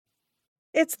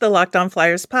It's the Locked On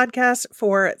Flyers podcast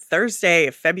for Thursday,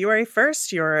 February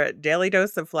 1st, your daily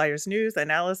dose of Flyers news,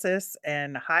 analysis,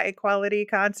 and high quality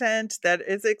content that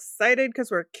is excited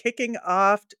because we're kicking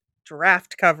off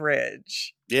draft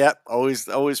coverage. Yeah, always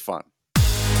fun.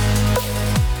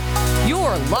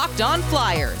 Your Locked On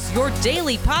Flyers, your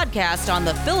daily podcast on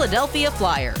the Philadelphia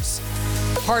Flyers.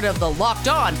 Part of the Locked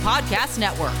On Podcast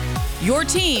Network, your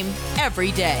team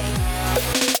every day.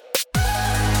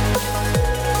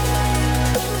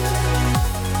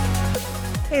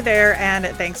 Hey there, and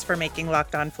thanks for making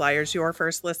Locked On Flyers your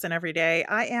first listen every day.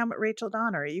 I am Rachel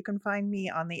Donner. You can find me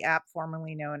on the app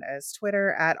formerly known as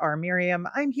Twitter at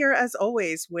rmiriam. I'm here as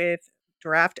always with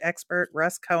draft expert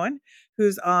Russ Cohen,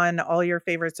 who's on all your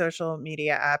favorite social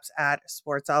media apps at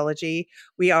Sportsology.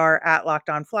 We are at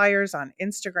Locked On Flyers on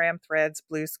Instagram, Threads,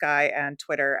 Blue Sky, and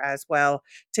Twitter as well.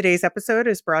 Today's episode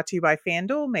is brought to you by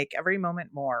FanDuel. Make every moment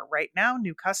more. Right now,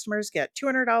 new customers get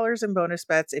 $200 in bonus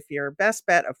bets if your best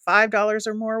bet of $5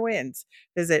 or more wins.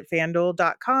 Visit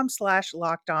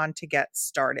fanduel.com/lockedon to get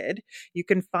started. You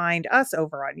can find us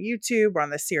over on YouTube or on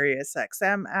the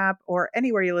SiriusXM app or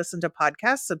anywhere you listen to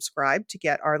podcasts. Subscribe to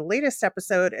get our latest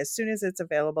episode as soon as it's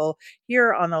available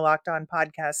here on the Locked On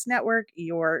Podcast Network,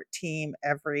 your team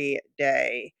every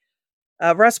day.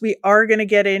 Russ, we are going to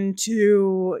get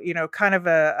into, kind of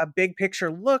a big picture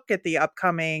look at the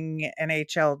upcoming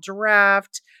NHL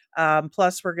draft.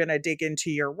 Plus, we're going to dig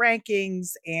into your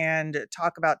rankings and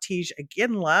talk about Tej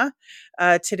Aginla.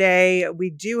 Today, we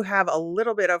do have a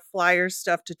little bit of Flyers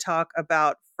stuff to talk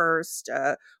about first.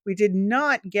 We did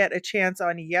not get a chance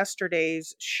on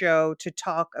yesterday's show to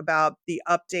talk about the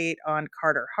update on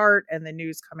Carter Hart and the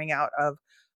news coming out of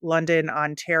London,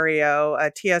 Ontario.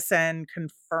 TSN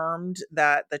confirmed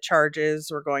that the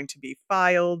charges were going to be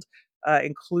filed,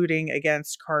 including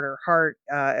against Carter Hart,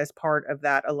 as part of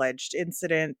that alleged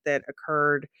incident that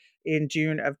occurred in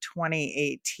June of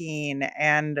 2018.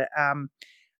 And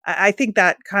I think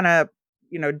that kind of,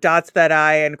 dots that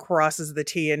I and crosses the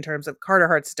T in terms of Carter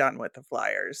Hart's done with the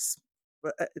Flyers.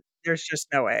 There's just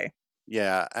no way.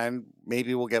 Yeah, and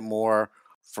maybe we'll get more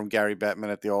from Gary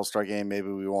Bettman at the All-Star game. Maybe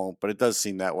we won't, but it does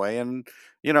seem that way. And,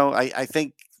 I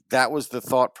think that was the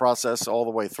thought process all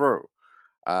the way through.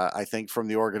 I think from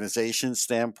the organization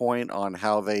standpoint on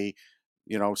how they,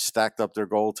 stacked up their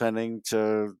goaltending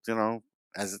to,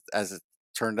 as it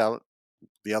turned out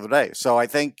the other day. So I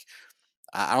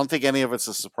don't think any of it's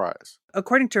a surprise.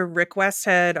 According to Rick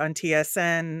Westhead on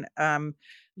TSN,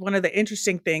 one of the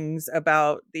interesting things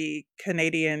about the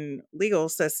Canadian legal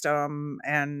system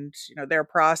and their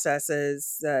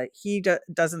processes, he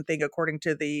doesn't think, according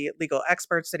to the legal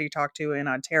experts that he talked to in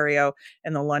Ontario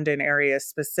and the London area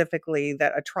specifically,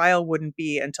 that a trial wouldn't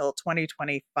be until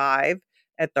 2025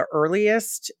 at the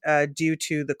earliest, due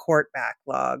to the court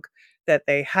backlog that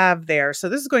they have there. So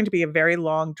this is going to be a very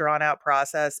long, drawn out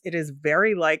process. It is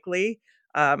very likely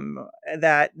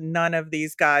that none of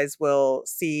these guys will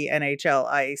see NHL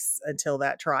ice until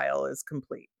that trial is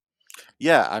complete.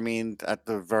 Yeah, I mean, at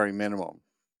the very minimum,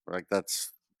 like I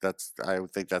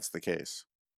would think that's the case.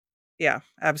 Yeah,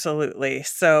 absolutely.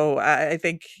 So I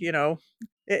think,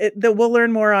 that we'll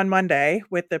learn more on Monday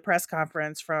with the press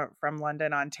conference from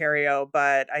London, Ontario.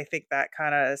 But I think that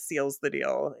kind of seals the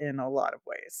deal in a lot of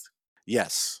ways.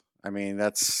 Yes, I mean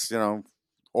that's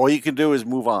all you can do is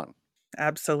move on.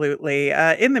 Absolutely.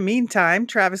 In the meantime,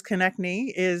 Travis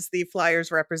Konechny is the Flyers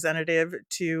representative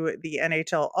to the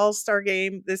NHL All-Star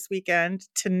Game this weekend.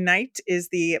 Tonight is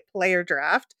the player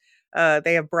draft.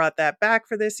 They have brought that back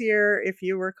for this year, if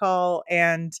you recall.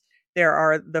 And there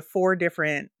are the four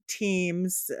different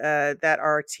teams that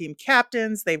are team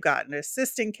captains. They've got an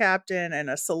assistant captain and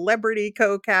a celebrity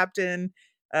co-captain.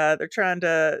 They're trying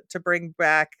to bring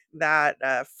back that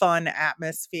fun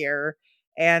atmosphere.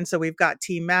 And so we've got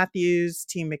Team Matthews,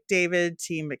 Team McDavid,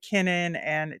 Team McKinnon,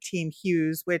 and Team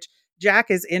Hughes, which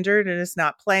Jack is injured and is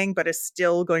not playing, but is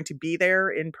still going to be there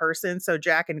in person. So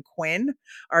Jack and Quinn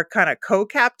are kind of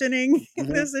co-captaining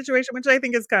this situation, which I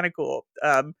think is kind of cool.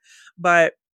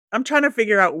 But I'm trying to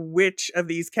figure out which of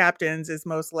these captains is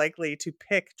most likely to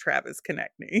pick Travis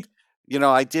Konechny.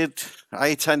 I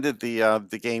attended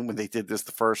the game when they did this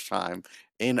the first time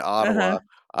in Uh-huh.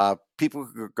 Ottawa. People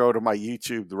could go to my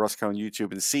YouTube, the Russ Cohen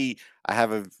YouTube, and see I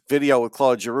have a video with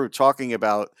Claude Giroux talking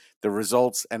about the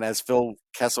results. And as Phil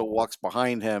Kessel walks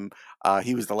behind him,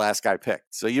 he was the last guy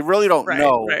picked. So you really don't Right,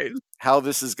 know right. how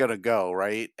this is going to go,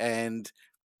 right? And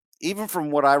even from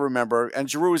what I remember, and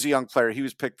Giroux is a young player, he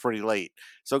was picked pretty late.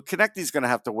 So Konechny's going to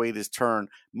have to wait his turn.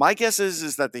 My guess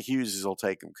is that the Hugheses will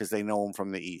take him because they know him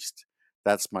from the East.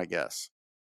 That's my guess.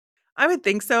 I would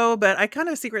think so, but I kind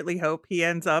of secretly hope he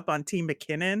ends up on Team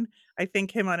McKinnon. I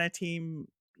think him on a team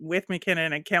with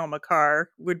McKinnon and Cale Makar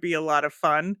would be a lot of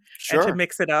fun, and to Sure.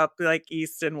 mix it up like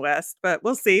East and West. But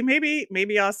we'll see.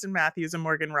 Maybe Austin Matthews and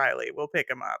Morgan Riley will pick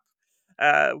him up.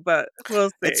 But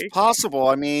we'll It's see. possible.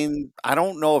 I mean, I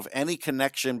don't know of any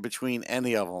connection between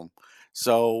any of them.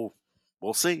 So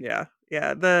we'll see. Yeah.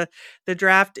 Yeah. The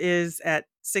draft is at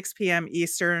 6 p.m.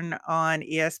 Eastern on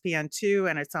ESPN2,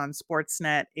 and it's on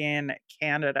Sportsnet in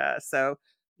Canada. So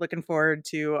looking forward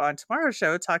to on tomorrow's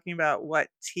show talking about what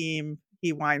team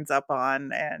he winds up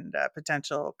on and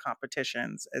potential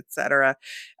competitions, etc.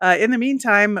 In the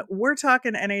meantime, we're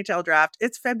talking NHL draft.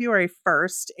 It's February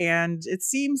 1st, and it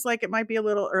seems like it might be a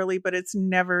little early, but it's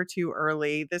never too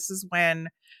early. This is when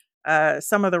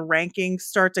some of the rankings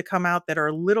start to come out that are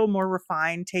a little more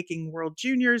refined, taking World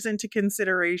Juniors into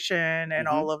consideration and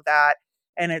Hmm. all of that.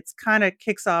 And it's kind of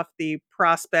kicks off the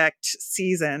prospect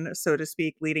season, so to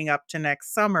speak, leading up to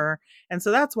next summer. And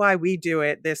so that's why we do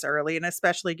it this early. And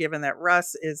especially given that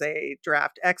Russ is a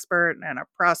draft expert and a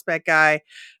prospect guy.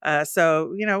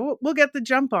 So, we'll get the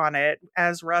jump on it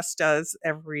as Russ does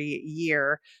every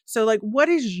year. So, like, what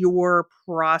is your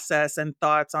process and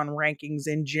thoughts on rankings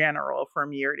in general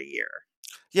from year to year?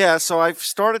 Yeah, so I've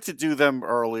started to do them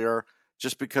earlier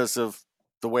just because of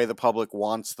the way the public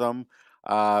wants them.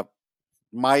 Uh,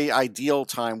 my ideal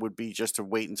time would be just to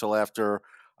wait until after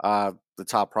the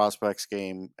top prospects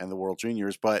game and the World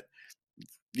Juniors, but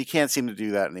you can't seem to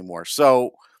do that anymore.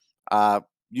 So uh,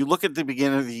 you look at the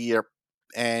beginning of the year,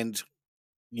 and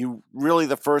you really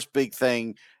the first big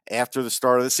thing after the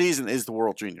start of the season is the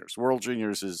World Juniors. World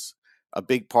Juniors is a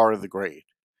big part of the grade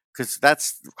because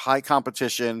that's high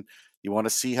competition. You want to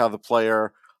see how the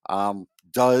player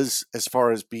does as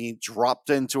far as being dropped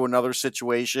into another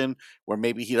situation where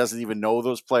maybe he doesn't even know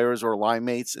those players or line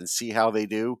mates and see how they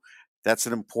do. That's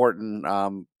an important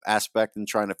aspect in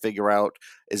trying to figure out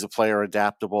is a player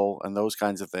adaptable and those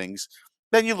kinds of things.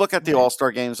 Then you look at the Right.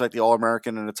 All-Star games like the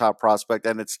All-American and the top prospect,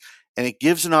 and it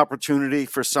gives an opportunity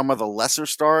for some of the lesser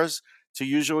stars to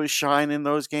usually shine in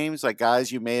those games, like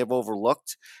guys you may have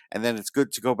overlooked. And then it's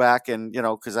good to go back and,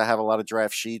 because I have a lot of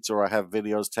draft sheets or I have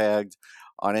videos tagged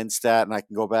on Instat and I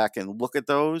can go back and look at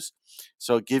those.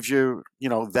 So it gives you,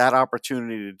 that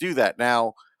opportunity to do that.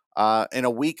 Now, in a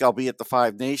week, I'll be at the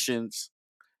Five Nations,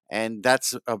 and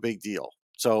that's a big deal.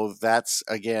 So that's,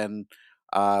 again,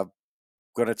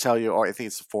 going to tell you, or I think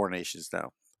it's the Four Nations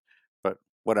now, but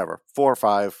whatever, 4 or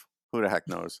 5, who the heck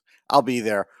knows? I'll be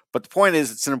there. But the point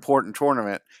is, it's an important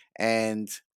tournament, and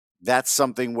that's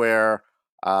something where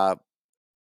uh,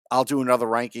 I'll do another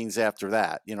rankings after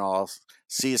that. I'll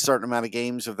see a certain amount of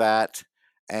games of that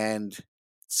and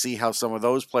see how some of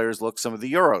those players look. Some of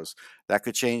the Euros that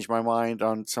could change my mind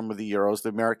on some of the Euros. The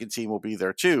American team will be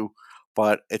there too,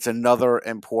 but it's another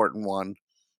important one.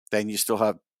 Then you still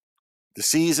have the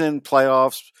season,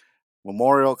 playoffs,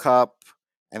 Memorial Cup,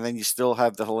 and then you still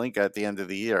have the Holinka at the end of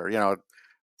the year,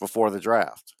 before the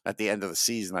draft, at the end of the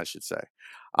season, I should say.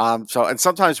 So, and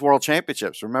sometimes world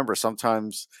championships. Remember,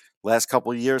 sometimes last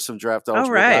couple of years, some draft Oh,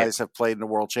 eligible right. guys have played in the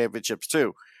world championships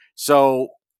too. So,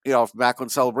 if Macklin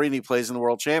Celebrini plays in the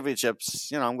world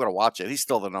championships, I'm going to watch it. He's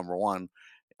still the number one.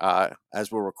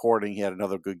 As we're recording, he had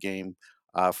another good game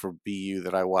for BU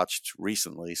that I watched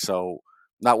recently. So,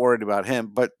 not worried about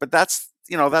him. But that's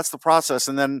the process.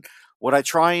 And then what I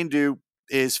try and do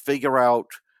is figure out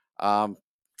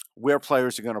where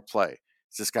players are going to play.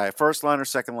 Is this guy a first liner,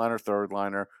 second liner, third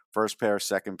liner, first pair,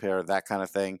 second pair, that kind of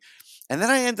thing? And then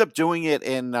I end up doing it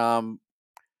in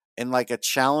like a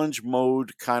challenge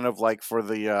mode, kind of like for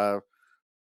the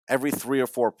every 3 or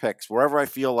 4 picks, wherever I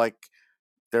feel like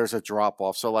there's a drop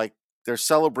off. So like there's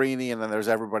Celebrini, and then there's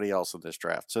everybody else in this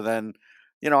draft. So then,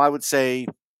 I would say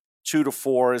 2 to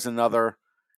 4 is another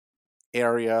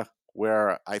area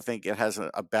where I think it has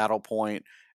a battle point,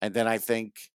 and then I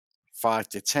think 5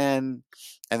 to 10,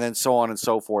 and then so on and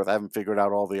so forth. I haven't figured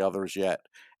out all the others yet,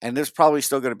 and there's probably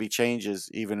still going to be changes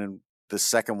even in the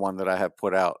second one that I have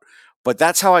put out. But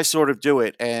that's how I sort of do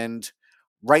it, and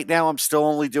right now I'm still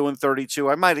only doing 32.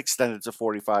 I might extend it to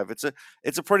 45.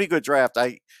 It's a pretty good draft.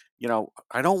 I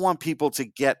don't want people to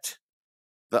get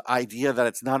the idea that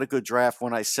it's not a good draft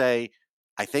when I say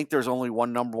I think there's only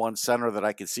one number one center that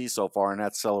I can see so far, and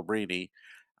that's Celebrini.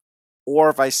 Or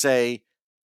if I say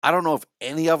I don't know if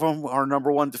any of them are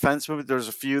number one defensemen, but there's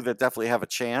a few that definitely have a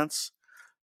chance.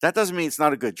 That doesn't mean it's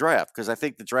not a good draft because I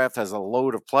think the draft has a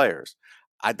load of players.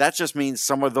 That just means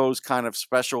some of those kind of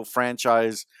special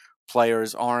franchise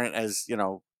players aren't as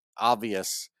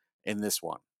obvious in this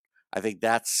one. I think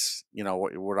that's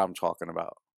what I'm talking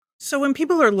about. So when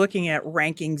people are looking at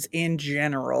rankings in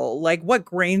general, like what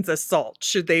grains of salt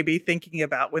should they be thinking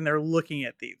about when they're looking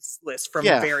at these lists from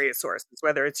Yeah. various sources,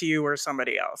 whether it's you or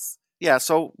somebody else? Yeah,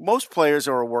 so most players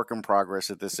are a work in progress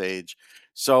at this age.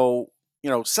 So,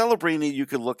 Celebrini you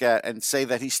could look at and say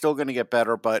that he's still going to get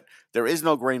better, but there is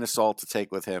no grain of salt to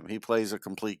take with him. He plays a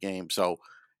complete game. So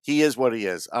he is what he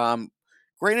is.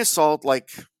 Grain of salt, like,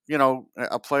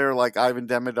 a player like Ivan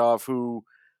Demidov who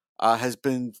has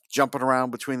been jumping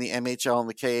around between the MHL and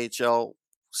the KHL.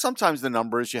 Sometimes the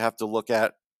numbers you have to look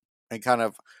at and kind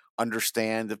of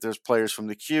understand. If there's players from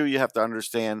the queue, you have to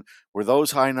understand where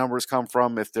those high numbers come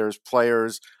from. If there's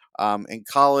players in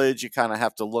college, you kind of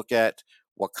have to look at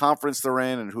what conference they're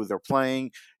in and who they're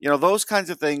playing. Those kinds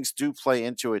of things do play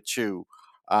into it too.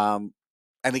 Um,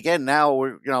 and again, now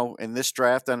we're in this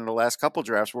draft and in the last couple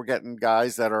drafts, we're getting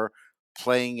guys that are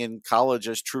playing in college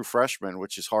as true freshmen,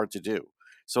 which is hard to do.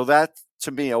 So that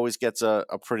to me always gets a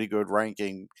pretty good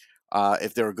ranking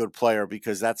if they're a good player,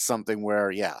 because that's something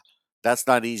where, yeah, that's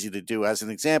not easy to do. As an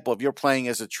example, if you're playing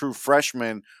as a true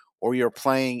freshman or you're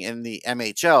playing in the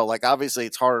MHL, like obviously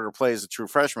it's harder to play as a true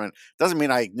freshman. Doesn't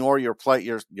mean I ignore your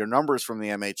numbers from the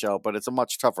MHL, but it's a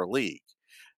much tougher league.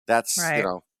 That's Right.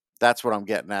 that's what I'm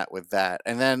getting at with that.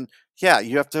 And then yeah,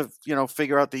 you have to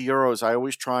figure out the Euros. I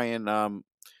always try and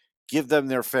give them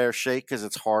their fair shake because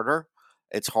it's harder.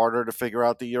 It's harder to figure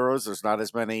out the Euros. There's not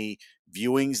as many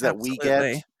viewings that we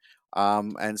get.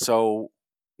 Absolutely. And so,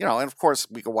 and of course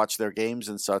we can watch their games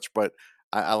and such, but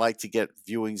I like to get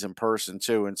viewings in person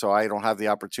too. And so I don't have the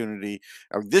opportunity.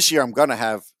 This year I'm going to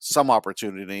have some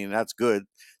opportunity, and that's good.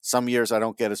 Some years I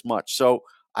don't get as much. So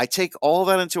I take all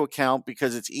that into account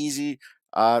because it's easy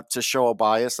to show a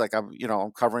bias. Like I'm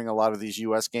covering a lot of these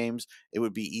U.S. games. It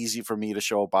would be easy for me to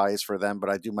show a bias for them, but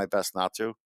I do my best not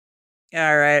to.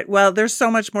 All right. Well, there's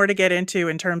so much more to get into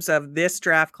in terms of this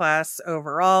draft class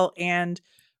overall and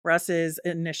Russ's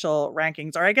initial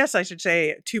rankings, or I guess I should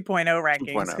say 2.0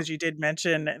 rankings, 2.0. because you did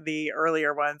mention the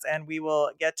earlier ones, and we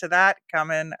will get to that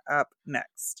coming up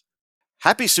next.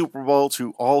 Happy Super Bowl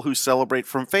to all who celebrate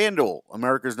from FanDuel,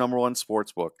 America's #1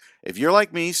 sportsbook. If you're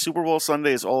like me, Super Bowl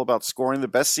Sunday is all about scoring the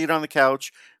best seat on the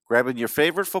couch, grabbing your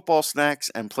favorite football snacks,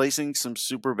 and placing some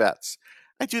super bets.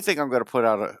 I do think I'm going to put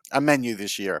out a menu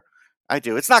this year. I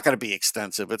do. It's not going to be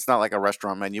extensive. It's not like a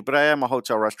restaurant menu, but I am a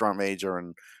hotel restaurant major,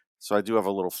 and so I do have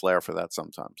a little flair for that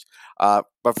sometimes.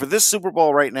 But for this Super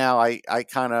Bowl right now,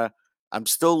 I'm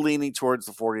still leaning towards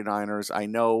the 49ers. I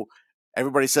know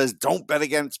everybody says don't bet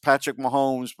against Patrick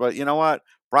Mahomes, but you know what?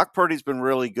 Brock Purdy's been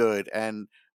really good, and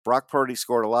Brock Purdy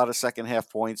scored a lot of second half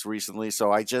points recently.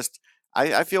 So I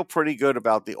feel pretty good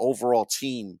about the overall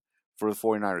team for the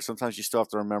 49ers. Sometimes you still have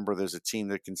to remember there's a team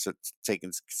that can take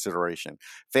into consideration.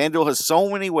 FanDuel has so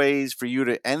many ways for you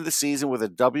to end the season with a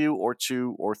W or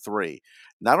two or three.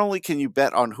 Not only can you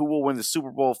bet on who will win the Super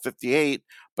Bowl 58,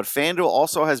 but FanDuel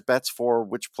also has bets for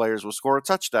which players will score a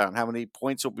touchdown, how many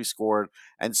points will be scored,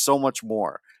 and so much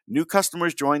more. New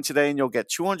customers join today and you'll get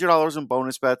 $200 in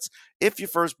bonus bets if you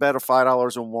first bet of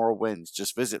 $5 or more wins.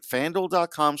 Just visit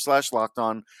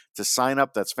fanduel.com/lockedon to sign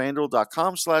up. That's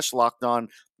fanduel.com/lockedon.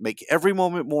 Make every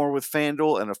moment more with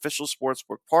FanDuel, an official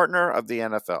sportsbook partner of the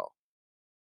NFL.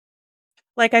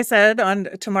 Like I said, on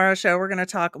tomorrow's show, we're going to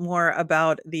talk more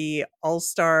about the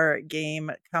All-Star game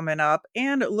coming up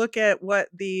and look at what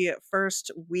the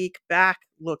first week back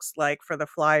looks like for the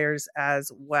Flyers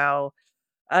as well.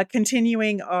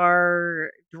 Continuing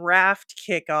our draft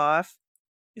kickoff.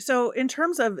 So, in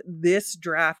terms of this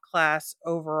draft class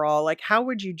overall, like how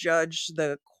would you judge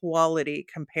the quality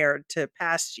compared to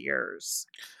past years?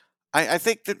 I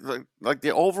think that like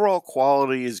the overall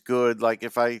quality is good. Like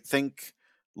if I think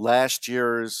last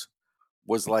year's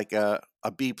was like a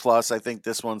B plus, I think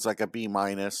this one's like a B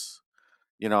minus.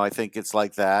 I think it's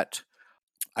like that.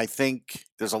 I think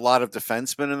there's a lot of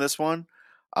defensemen in this one.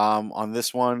 On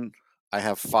this one, I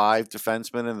have 5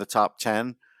 defensemen in the top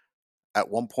 10. At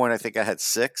one point, I think I had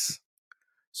 6.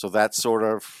 So that's sort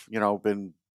of,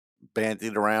 been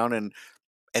bandied around. And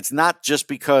it's not just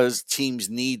because teams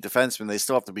need defensemen; they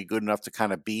still have to be good enough to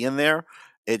kind of be in there.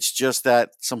 It's just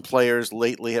that some players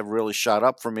lately have really shot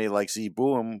up for me, like Z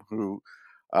Boom, who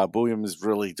Boom is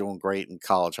really doing great in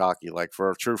college hockey. Like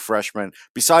for a true freshman,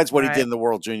 besides what he did Right. in the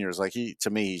World Juniors, like to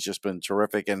me, he's just been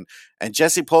terrific. And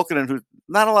Jesse Pulkkinen, who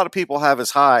not a lot of people have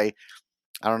as high.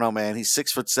 I don't know, man. He's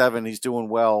 6'7". He's doing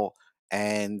well,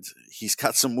 and he's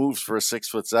got some moves for a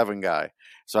 6'7" guy.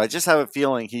 So I just have a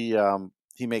feeling he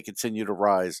may continue to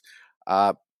rise.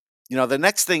 Uh, the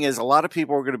next thing is a lot of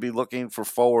people are going to be looking for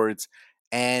forwards,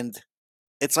 and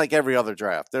it's like every other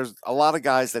draft. There's a lot of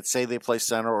guys that say they play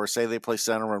center or say they play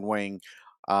center and wing,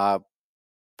 uh,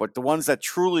 But the ones that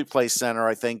truly play center,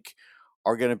 I think,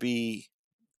 are going to be,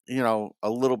 a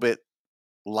little bit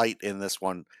light in this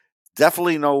one.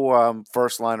 Definitely no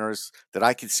first liners that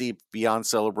I can see beyond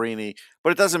Celebrini,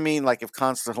 but it doesn't mean like if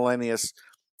Constant Hellenius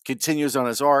continues on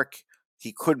his arc,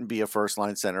 he couldn't be a first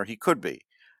line center. He could be.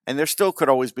 And there still could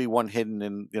always be one hidden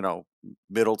in,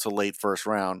 middle to late first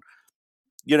round.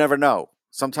 You never know.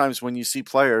 Sometimes when you see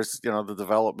players, the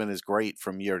development is great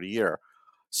from year to year.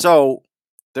 So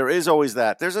there is always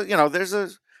that. There's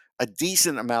a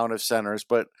decent amount of centers,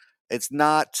 but it's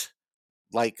not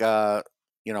like a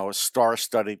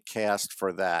star-studded cast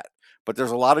for that. But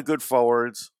there's a lot of good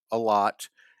forwards, a lot,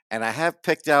 and I have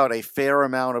picked out a fair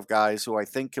amount of guys who I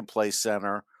think can play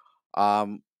center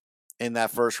um, in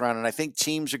that first round, and I think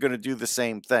teams are going to do the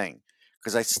same thing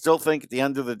because I still think at the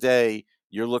end of the day,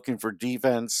 you're looking for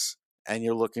defense and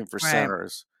you're looking for Right.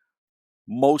 centers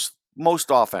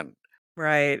most often.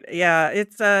 Right. Yeah,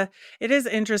 it is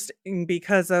interesting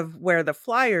because of where the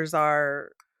Flyers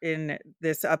are in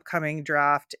this upcoming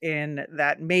draft, in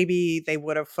that maybe they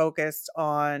would have focused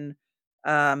on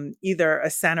either a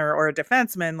center or a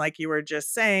defenseman like you were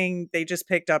just saying. They just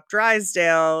picked up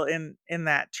Drysdale in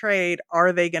that trade.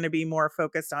 Are they going to be more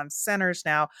focused on centers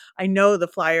now? I know the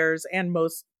Flyers and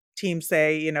most teams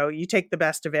say, you take the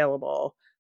best available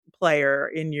player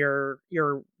in your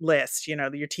list.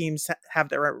 Your teams have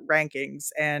their rankings,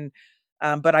 and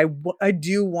but I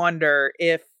do wonder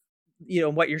if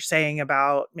what you're saying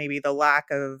about maybe the lack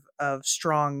of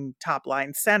strong top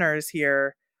line centers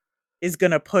here is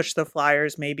going to push the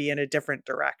Flyers maybe in a different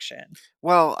direction.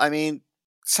 Well, I mean,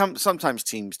 sometimes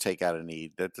teams take out a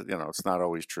need. That it's not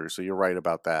always true. So you're right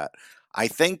about that. I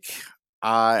think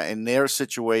in their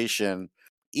situation,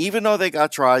 even though they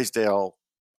got Drysdale,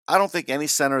 I don't think any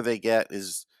center they get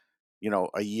is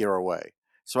a year away.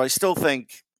 So I still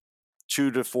think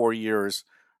 2 to 4 years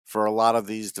for a lot of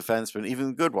these defensemen, even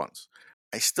the good ones.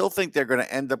 I still think they're going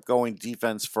to end up going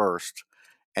defense first,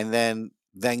 and then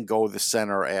go the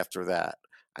center after that.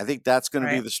 I think that's going to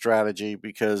be Right. the strategy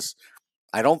because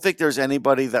I don't think there's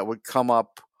anybody that would come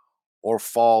up or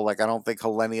fall. Like I don't think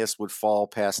Hellenius would fall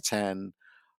past 10.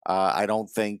 I don't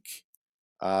think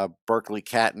Berkeley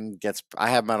Catton gets. I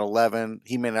have him at 11.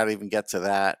 He may not even get to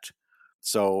that.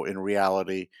 So in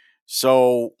reality,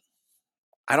 so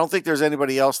I don't think there's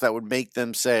anybody else that would make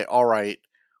them say, "All right,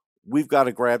 we've got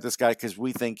to grab this guy because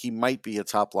we think he might be a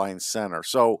top line center."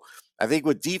 So I think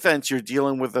with defense, you're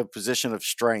dealing with a position of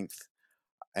strength.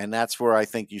 And that's where I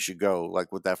think you should go.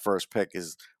 Like with that first pick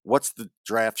is what's the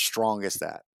draft strongest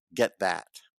at? Get that.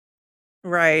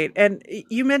 Right. And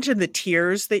you mentioned the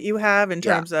tiers that you have in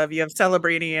Yeah. terms of, you have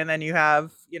Celebrini, and then you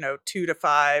have, 2 to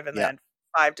 5, and Yeah. then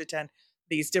 5 to 10,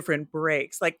 these different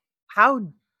breaks. Like,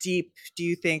 how deep do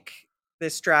you think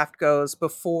this draft goes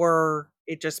before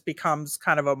it just becomes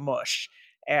kind of a mush,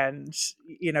 and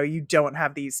you don't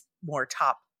have these more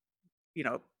top,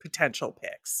 potential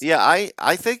picks? Yeah.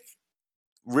 I think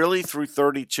really through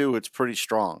 32, it's pretty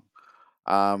strong.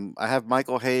 I have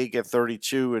Michael Haig at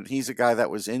 32, and he's a guy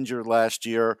that was injured last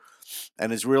year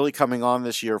and is really coming on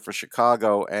this year for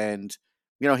Chicago. And,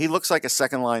 he looks like a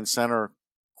second line center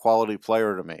quality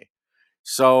player to me.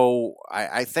 So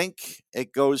I think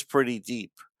it goes pretty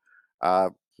deep. Uh,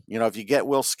 if you get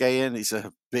Will Skahan, he's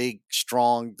a big,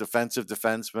 strong defensive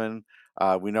defenseman.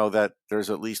 We know that there's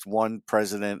at least one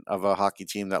president of a hockey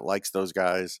team that likes those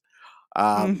guys.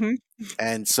 Um, Mhm.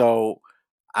 and so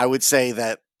I would say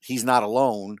that he's not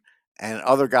alone, and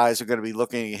other guys are going to be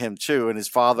looking at him too. And his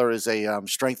father is a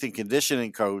strength and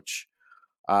conditioning coach,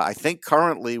 I think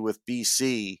currently with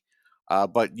BC,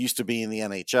 but used to be in the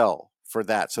NHL for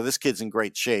that. So this kid's in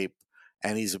great shape,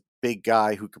 and he's a big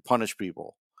guy who can punish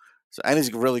people. So, and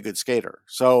he's a really good skater.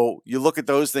 So you look at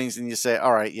those things and you say,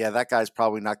 all right, yeah, that guy's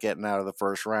probably not getting out of the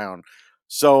first round.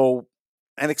 So,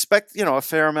 and expect, a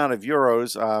fair amount of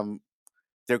euros.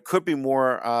 There could be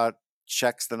more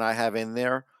checks than I have in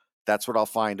there. That's what I'll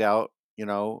find out,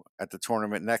 at the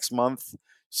tournament next month.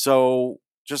 So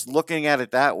just looking at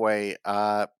it that way,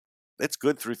 it's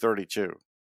good through 32.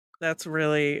 That's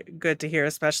really good to hear,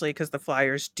 especially because the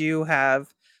Flyers do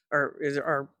have,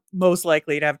 are most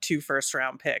likely to have 2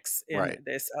 first-round picks in Right.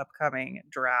 this upcoming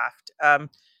draft.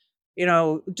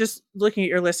 Just looking at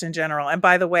your list in general, and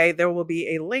by the way, there will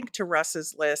be a link to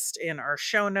Russ's list in our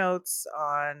show notes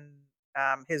on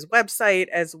his website,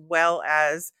 as well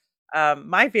as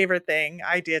my favorite thing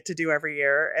I get to do every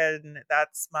year, and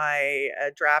that's my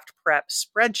draft prep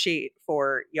spreadsheet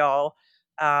for y'all.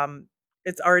 Um,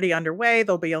 it's already underway.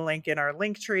 There'll be a link in our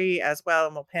link tree as well,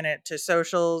 and we'll pin it to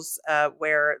socials,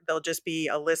 where there'll just be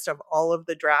a list of all of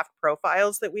the draft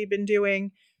profiles that we've been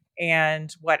doing.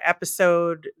 and what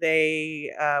episode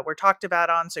they were talked about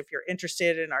on. So if you're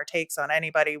interested in our takes on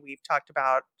anybody we've talked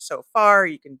about so far,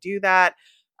 you can do that.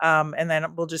 And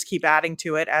then we'll just keep adding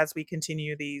to it as we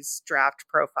continue these draft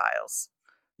profiles.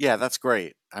 Yeah, that's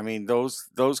great. I mean, those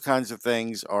kinds of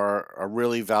things are a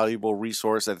really valuable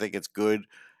resource. I think it's good.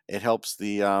 It helps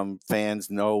the fans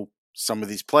know some of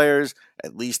these players,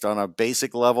 at least on a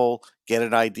basic level, get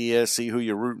an idea, see who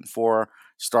you're rooting for,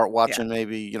 start Yeah. watching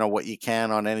maybe, what you can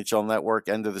on NHL Network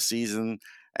end of the season,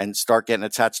 and start getting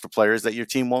attached to players that your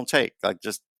team won't take. Like,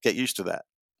 just get used to that.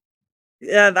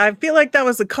 Yeah, I feel like that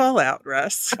was a call out,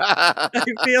 Russ. I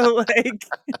feel like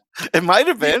It might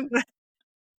have been.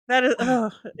 that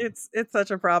is it's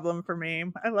such a problem for me.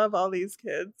 I love all these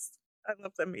kids. I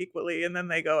love them equally, and then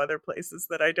they go other places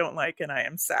that I don't like, and I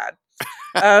am sad.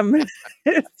 Um,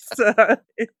 it's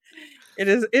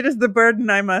it is the burden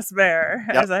I must bear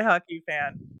Yep. as a hockey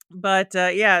fan. But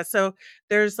yeah, so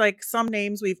there's like some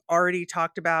names we've already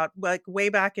talked about. Like way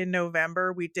back in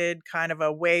November, we did kind of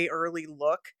a way early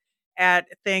look at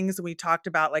things. We talked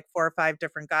about like 4 or 5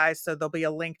 different guys. So there'll be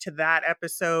a link to that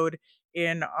episode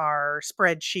in our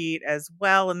spreadsheet as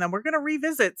well. And then we're going to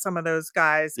revisit some of those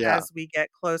guys Yeah. as we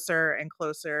get closer and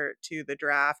closer to the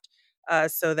draft,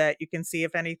 so that you can see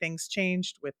if anything's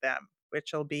changed with them,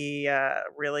 which will be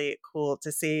really cool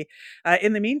to see.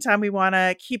 In the meantime, we want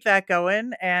to keep that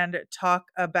going and talk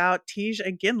about Tej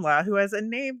Aginla, who has a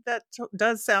name that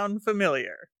does sound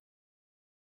familiar.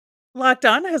 Locked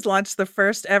On has launched the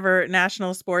first ever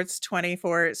national sports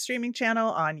 24 streaming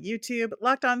channel on YouTube.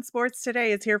 Locked On Sports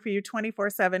Today is here for you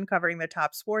 24/7, covering the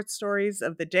top sports stories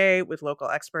of the day with local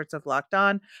experts of Locked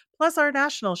On, plus our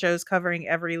national shows covering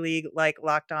every league like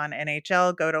Locked On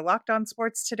NHL. Go to Locked On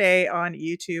Sports Today on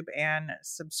YouTube and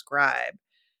subscribe.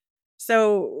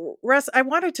 So, Russ, I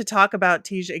wanted to talk about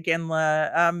Tej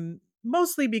Aginla,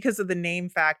 mostly because of the name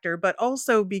factor, but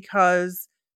also because,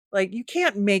 like, you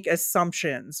can't make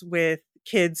assumptions with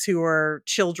kids who are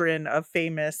children of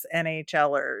famous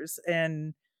NHLers.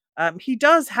 And he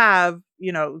does have,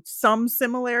 some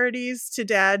similarities to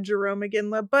dad Jerome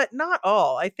Aginla, but not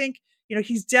all. I think,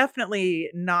 he's definitely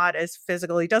not as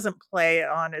physical. He doesn't play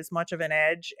on as much of an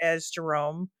edge as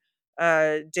Jerome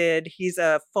did. He's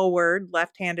a forward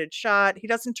left-handed shot. He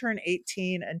doesn't turn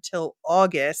 18 until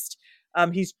August.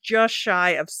 He's just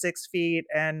shy of 6 feet,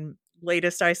 and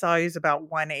latest I saw he's about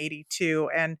 182.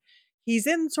 And he's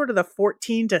in sort of the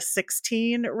 14 to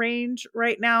 16 range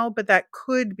right now, but that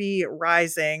could be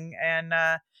rising. And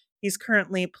he's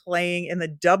currently playing in the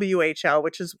WHL,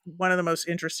 which is one of the most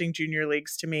interesting junior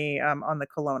leagues to me, on the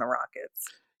Kelowna Rockets.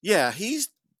 Yeah, he's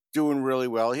doing really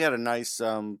well. He had a nice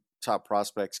top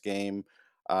prospects game.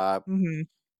 Uh, Hmm.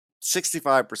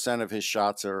 65% of his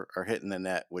shots are hitting the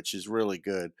net, which is really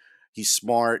good. He's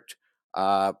smart.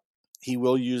 Uh, he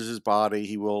will use his body.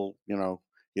 He will,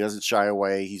 he doesn't shy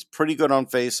away. He's pretty good on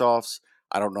faceoffs.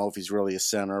 I don't know if he's really a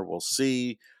center. We'll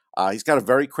see. He's got a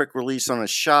very quick release on his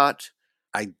shot.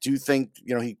 I do think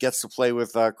he gets to play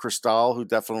with Cristal, who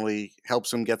definitely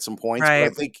helps him get some points.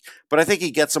 Right. But I think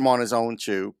he gets them on his own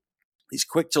too. He's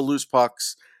quick to lose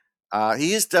pucks.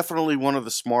 He is definitely one of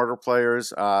the smarter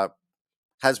players.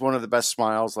 Has one of the best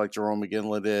smiles, like Jerome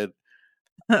McGinley did.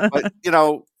 But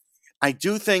I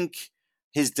do think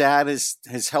his dad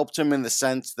has helped him in the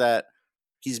sense that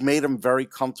he's made him very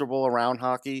comfortable around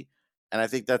hockey, and I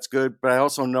think that's good. But I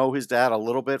also know his dad a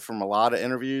little bit from a lot of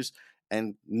interviews,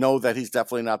 and know that he's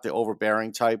definitely not the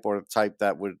overbearing type or the type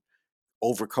that would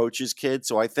overcoach his kid.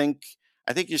 So I think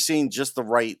you're seeing just the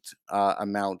right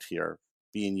amount here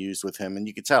being used with him, and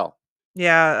you could tell.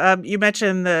 Yeah, you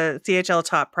mentioned the CHL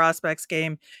Top Prospects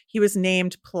game. He was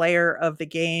named player of the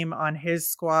game on his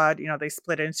squad. They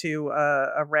split into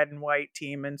a red and white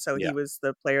team, and so Yeah. he was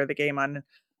the player of the game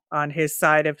on his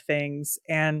side of things.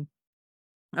 And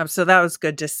so that was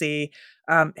good to see.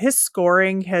 His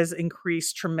scoring has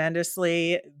increased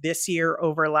tremendously this year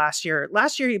over last year.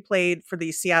 Last year, he played for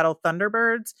the Seattle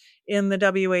Thunderbirds in the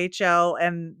WHL,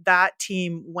 and that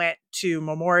team went to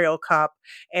Memorial Cup,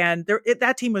 and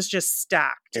that team was just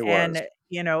stacked. It was.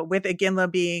 And with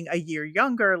Aginla being a year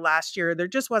younger last year, there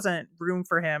just wasn't room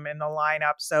for him in the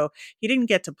lineup, so he didn't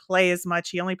get to play as much.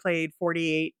 He only played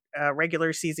 48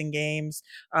 regular season games,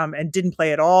 and didn't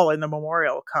play at all in the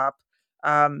Memorial Cup.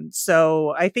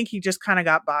 So I think he just kind of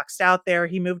got boxed out there.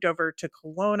 He moved over to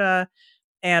Kelowna,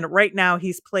 and right now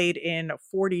he's played in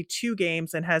 42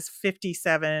 games and has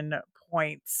 57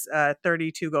 points,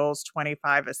 32 goals,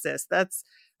 25 assists. That's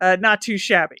not too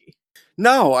shabby.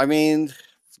 No, I mean,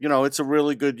 it's a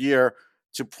really good year.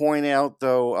 To point out,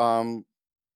 though,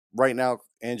 right now,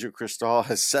 Andrew Cristal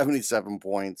has 77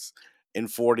 points in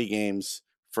 40 games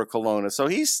for Kelowna. So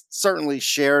he's certainly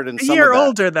shared in A some of year that.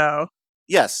 older, though.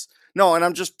 Yes. No, and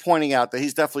I'm just pointing out that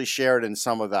he's definitely shared in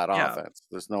some of that Yeah. offense.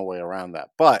 There's no way around that.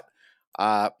 But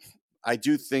I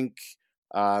do think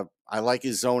I like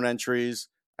his zone entries.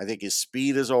 I think his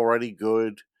speed is already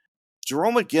good.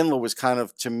 Jerome McGinley was kind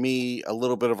of, to me, a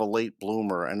little bit of a late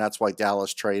bloomer, and that's why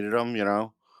Dallas traded him,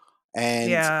 And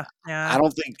Yeah. I Yeah.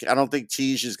 don't think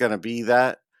Tej is going to be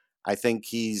that. I think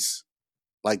he's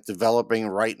like developing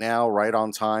right now, right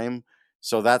on time.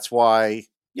 So that's why,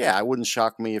 yeah, it wouldn't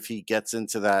shock me if he gets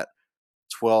into that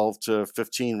 12 to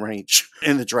 15 range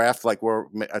in the draft, like where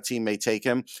a team may take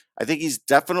him. I think he's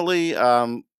definitely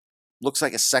looks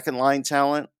like a second line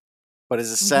talent, but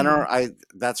as a Mhm. center,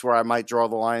 that's where I might draw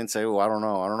the line and say, oh, I don't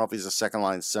know. I don't know if he's a second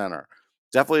line center.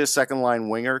 Definitely a second line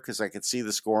winger because I could see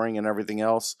the scoring and everything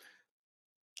else.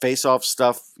 Face off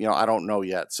stuff, I don't know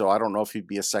yet. So I don't know if he'd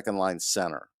be a second line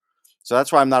center. So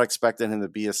that's why I'm not expecting him to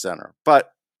be a center.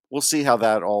 But we'll see how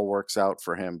that all works out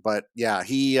for him. But yeah,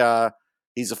 he's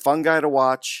a fun guy to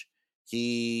watch.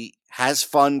 He has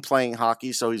fun playing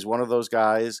hockey, so he's one of those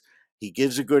guys. He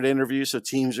gives a good interview, so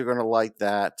teams are going to like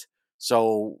that.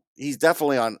 So he's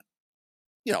definitely on,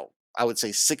 I would say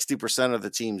 60% of the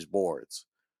team's boards.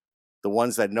 The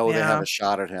ones that know they have Yeah. a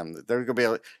shot at him. There's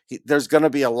going to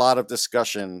be a lot of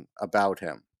discussion about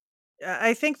him.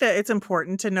 I think that it's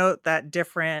important to note that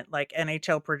different like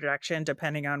NHL projection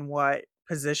depending on what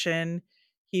position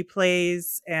he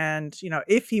plays and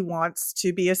if he wants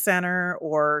to be a center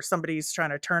or somebody's trying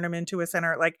to turn him into a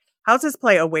center, like how's his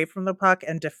play away from the puck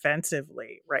and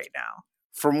defensively right now?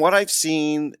 From what I've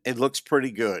seen, it looks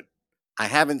pretty good. I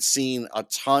haven't seen a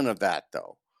ton of that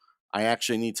though. I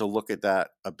actually need to look at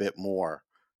that a bit more.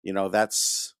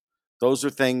 Those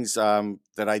are things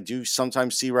that I do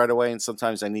sometimes see right away, and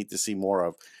sometimes I need to see more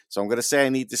of. So I'm going to say I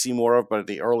need to see more of, but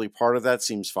the early part of that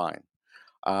seems fine.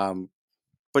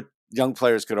 But young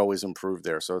players could always improve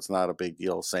there, so it's not a big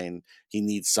deal saying he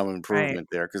needs some Right. improvement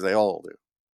there because they all do.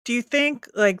 Do you think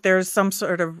like there's some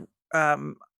sort of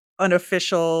um,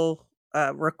 unofficial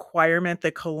requirement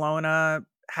that Kelowna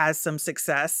has some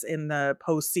success in the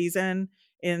postseason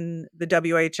in the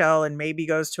WHL and maybe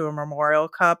goes to a Memorial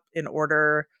Cup in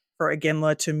order for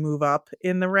Aginla to move up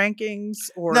in the rankings,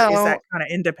 or is that No, kind of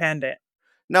independent?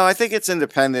 no, I think it's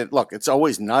independent. Look, it's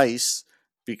always nice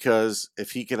because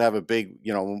if he could have a big,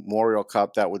 Memorial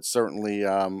Cup, that would certainly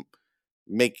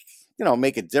make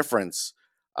make a difference.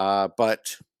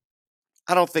 But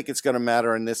I don't think it's going to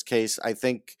matter in this case. I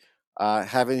think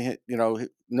having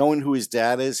knowing who his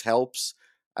dad is helps.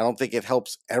 I don't think it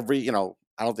helps I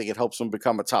don't think it helps him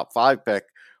become a top 5 pick.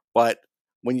 But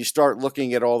when you start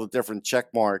looking at all the different check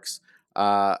marks,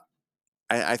 uh,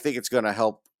 I think it's going to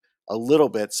help a little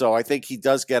bit. So I think he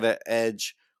does get an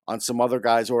edge on some other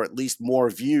guys, or at least more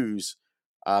views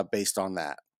based on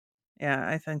that. Yeah,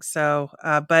 I think so.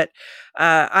 But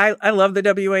I love the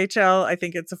WHL. I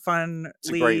think it's a fun It's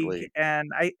a great league, league.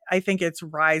 and I think it's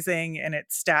rising in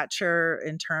its stature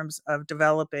in terms of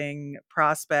developing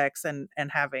prospects and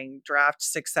having draft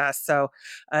success. So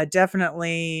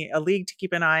definitely a league to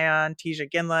keep an eye on. Tisha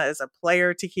Ginla is a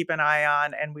player to keep an eye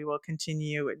on, and we will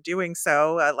continue doing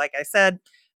so. Like I said,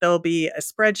 there'll be a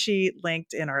spreadsheet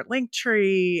linked in our link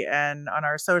tree and on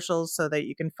our socials so that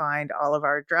you can find all of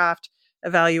our draft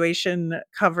evaluation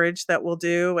coverage that we'll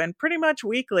do, and pretty much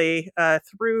weekly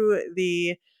through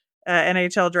the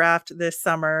NHL draft this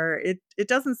summer. It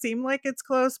doesn't seem like it's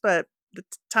close, but the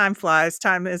time flies.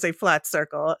 Time is a flat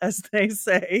circle, as they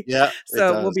say. Yeah, it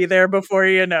So we'll does. be there before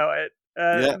you know it.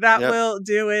 Yeah, That yeah. will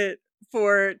do it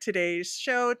for today's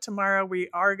show. Tomorrow we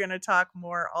are going to talk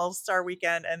more All-Star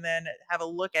Weekend and then have a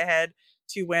look ahead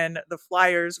to when the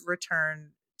Flyers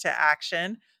return to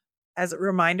action. As a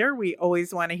reminder, we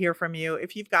always want to hear from you.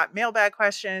 If you've got mailbag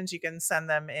questions, you can send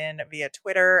them in via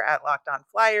Twitter at Locked On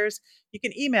Flyers. You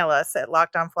can email us at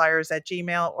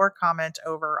lockedonflyers@gmail or comment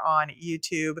over on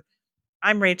YouTube.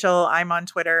 I'm Rachel. I'm on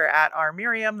Twitter at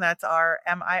rmiriam. That's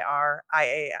RMIRIAM.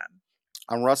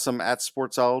 I'm Russ. I'm at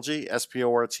Sportsology,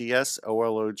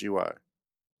 SPORTSOLOGY.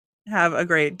 Have a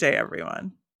great day,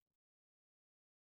 everyone.